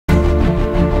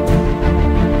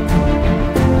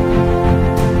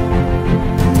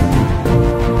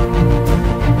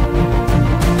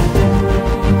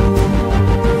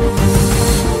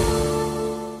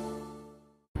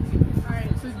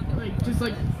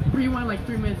rewind like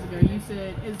 3 minutes ago. You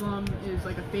said Islam is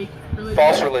like a fake religion.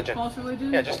 False religion. False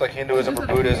religion? Yeah, just like Hinduism or Just out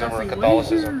of Buddhism or curiosity,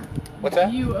 Catholicism. What's that?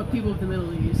 What is your view of people of the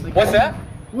Middle East? Like, What's that?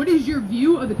 What is your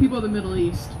view of the people of the Middle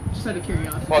East? Just out of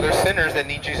curiosity. Well, they're sinners that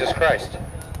need Jesus Christ,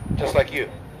 just like you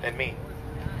and me.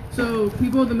 So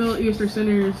people of the Middle East are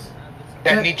sinners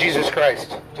That need Jesus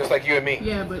Christ, just like you and me.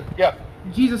 Yeah, but Yeah.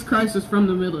 Jesus Christ is from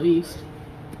the Middle East.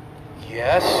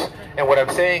 Yes. And what I'm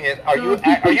saying is, are you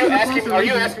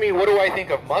asking me what do I think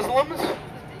of Muslims?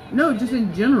 No, just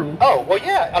in general. Oh, well,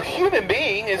 yeah. A human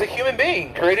being is a human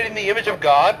being created in the image of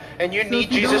God, and you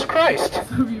need Jesus Christ.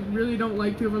 So if you really don't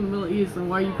like people from the Middle East, then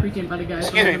why are you preaching about a guy?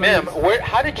 Excuse me, ma'am.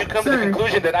 How did you come to the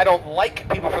conclusion that I don't like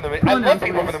people from the Middle East? I love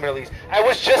people from the Middle East. I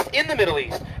was just in the Middle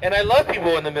East, and I love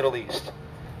people in the Middle East.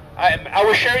 I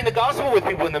was sharing the gospel with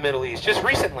people in the Middle East just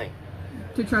recently.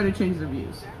 To try to change their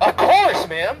views. Of course,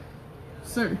 ma'am.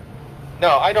 Sir.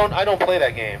 No, I don't play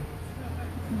that game.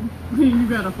 You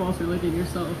got a false religion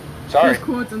yourself. Sorry. There's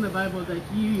quotes in the Bible that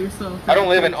you yourself... I don't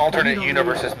live in alternate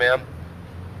universes, ma'am.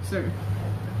 Sir.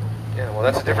 Yeah, well,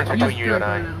 that's the difference between you and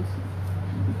I. Pronouns.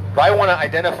 If I want to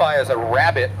identify as a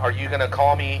rabbit, are you going to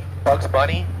call me Bugs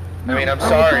Bunny? No, I mean, I'm I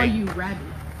sorry. will call you rabbit.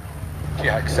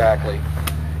 Yeah, exactly.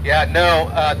 Yeah, no,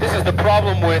 this is the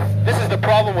problem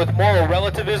with moral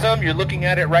relativism. You're looking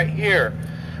at it right here.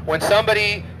 When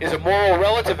somebody is a moral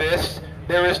relativist,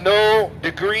 there is no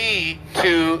degree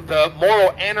to the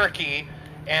moral anarchy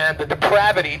and the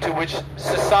depravity to which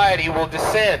society will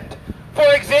descend.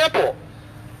 For example,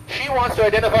 she wants to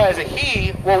identify as a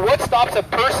he. Well, what stops a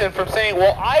person from saying,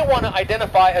 well, I want to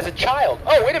identify as a child?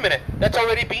 Oh, wait a minute. That's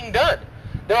already being done.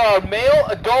 There are male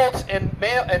adults and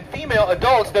female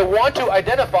adults that want to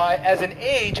identify as an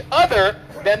age other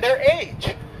than their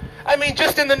age. I mean,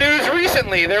 just in the news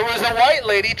recently, there was a white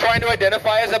lady trying to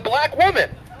identify as a black woman.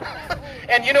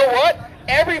 And you know what?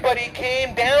 Everybody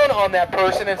came down on that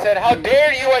person and said, how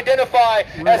dare you identify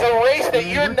as a race that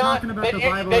you're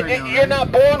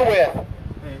not born with.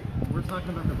 Hey, we're talking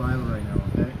about the Bible right now,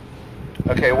 okay?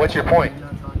 Okay, what's your point? We're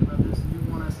not talking about this.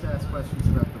 You want us to ask questions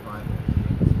about the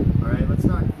Bible. All right,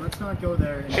 let's not go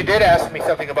there. She did ask me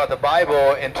something about the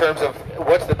Bible in terms of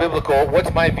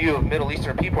what's my view of Middle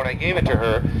Eastern people, and I gave it to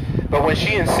her. But when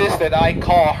she insists that I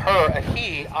call her a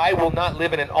he, I will not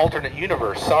live in an alternate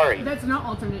universe. Sorry. That's not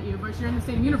alternate universe. You're in the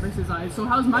same universe as I. So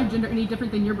how's my gender any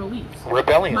different than your beliefs?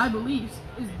 Rebellion. My beliefs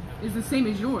is the same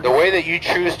as yours. The way that you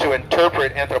choose to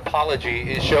interpret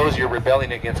anthropology, it shows you're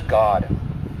rebelling against God.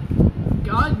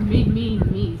 God made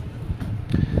me.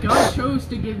 God chose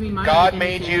to give me my God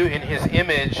identity. made you in His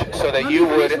image so that you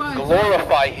would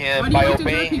glorify Him by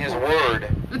obeying His word.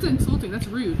 That's insulting. That's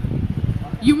rude.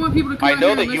 You want people to come I out know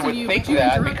here that and you listen would to you, think but you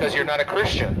that interrupt because people. you're not a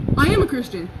Christian. I am a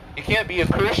Christian. You can't be a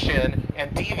Christian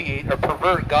and deviate or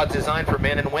pervert God's design for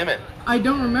men and women. I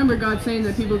don't remember God saying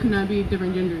that people cannot be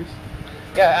different genders.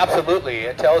 Yeah, absolutely.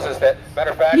 It tells us that,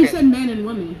 matter of fact... He said man and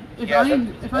woman. If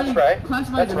I right.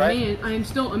 classify as a man, I am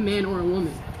still a man or a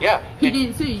woman. Yeah. He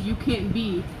didn't say you can't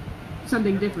be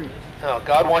something different. No,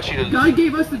 God wants you to... God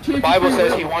gave us the chance. The Bible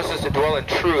says He wants us to dwell in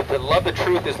truth. That love the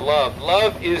truth is love.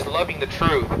 Love is loving the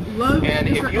truth. Love and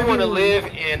is if you want to live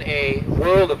in a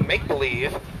world of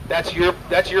make-believe, that's your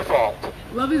fault.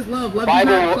 Love is love. Love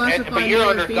Bible, is not classified but you're male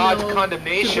or under female God's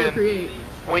condemnation to procreate.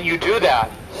 when you do that.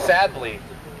 Sadly,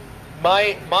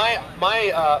 my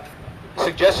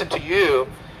suggestion to you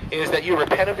is that you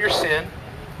repent of your sin,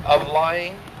 of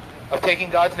lying, of taking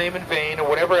God's name in vain, or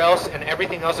whatever else, and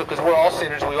everything else, because we're all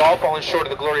sinners. We've all fallen short of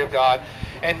the glory of God.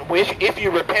 And if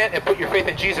you repent and put your faith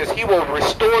in Jesus, He will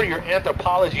restore your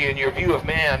anthropology and your view of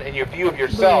man and your view of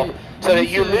yourself, so that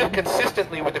you live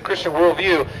consistently with the Christian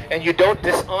worldview and you don't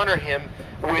dishonor Him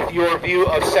with your view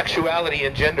of sexuality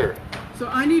and gender. So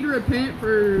I need to repent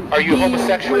for Are you being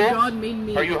homosexual? what God made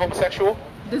me. Are you homosexual?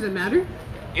 Does it matter?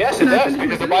 Yes, it does,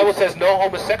 because the Bible says no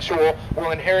homosexual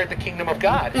will inherit the kingdom of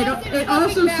God. It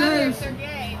also says...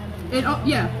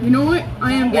 yeah, you know what?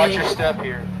 I am gay. Watch your step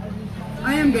here.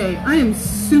 I am gay. I am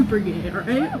super gay,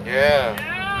 alright?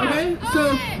 Yeah. Okay,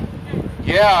 so...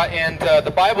 Yeah, and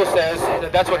the Bible says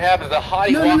that's what happens. The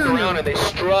hotties walk around and they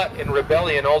strut in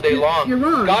rebellion all day long. You're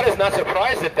wrong. God is not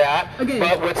surprised at that. Okay.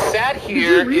 But what's sad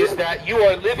here is that you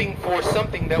are living for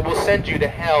something that will send you to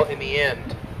hell in the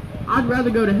end. I'd rather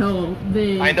go to hell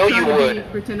than I know you would.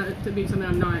 Pretend to be something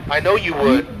I'm not. I know you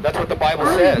would. That's what the Bible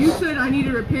says. You said I need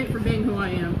to repent for being who I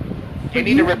am. You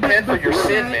need to repent for your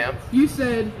sin, ma'am. You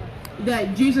said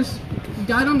that Jesus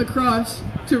died on the cross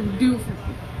to do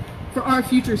for our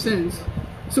future sins.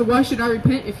 So why should I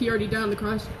repent if He already died on the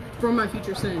cross for my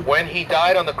future sin? When He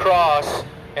died on the cross,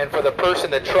 and for the person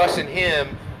that trusts in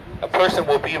Him, a person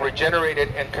will be regenerated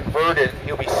and converted.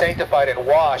 He'll be sanctified and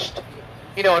washed.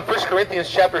 You know, in 1 Corinthians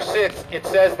chapter 6, it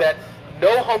says that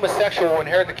no homosexual will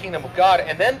inherit the kingdom of God.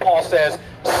 And then Paul says,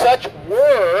 such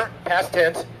were, past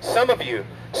tense, some of you.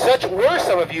 Such were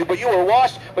some of you, but you were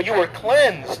washed, but you were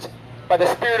cleansed by the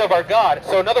Spirit of our God.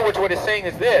 So in other words, what it's saying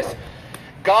is this.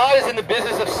 God is in the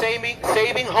business of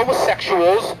saving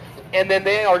homosexuals, and then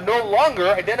they are no longer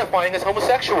identifying as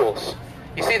homosexuals.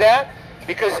 You see that?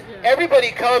 Because everybody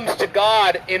comes to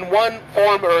God in one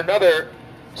form or another,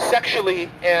 sexually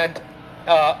and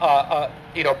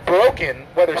broken,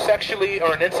 whether sexually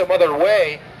or in some other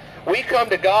way. We come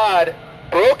to God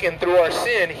broken through our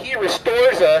sin. He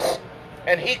restores us,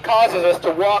 and He causes us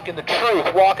to walk in the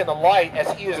truth, walk in the light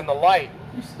as He is in the light.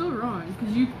 You're still wrong,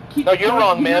 because you keep... No, you're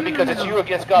wrong, man, because it's you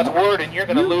against God's word, and you're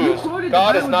going to lose.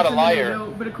 God is not a liar.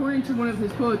 But according to one of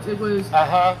his quotes, it was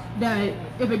that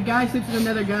if a guy sleeps with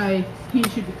another guy, he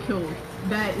should be killed.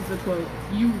 That is the quote.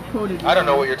 You quoted. I don't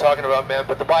know what you're talking about, man,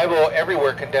 but the Bible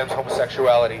everywhere condemns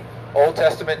homosexuality. Old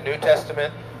Testament, New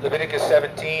Testament, Leviticus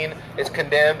 17, it's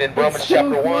condemned. In Romans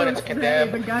chapter 1, it's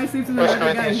condemned. 1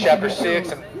 Corinthians chapter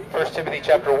 6 and 1 Timothy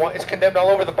chapter 1, it's condemned all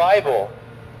over the Bible.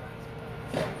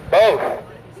 Both.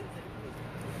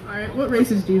 Alright, what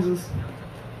race is Jesus?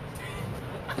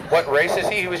 What race is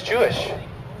he? He was Jewish.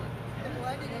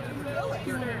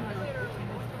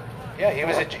 Yeah,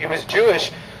 he was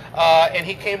Jewish, and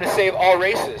he came to save all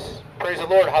races. Praise the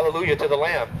Lord, hallelujah to the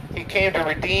Lamb. He came to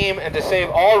redeem and to save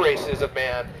all races of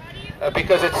man,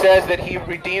 because it says that he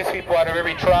redeems people out of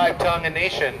every tribe, tongue, and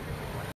nation.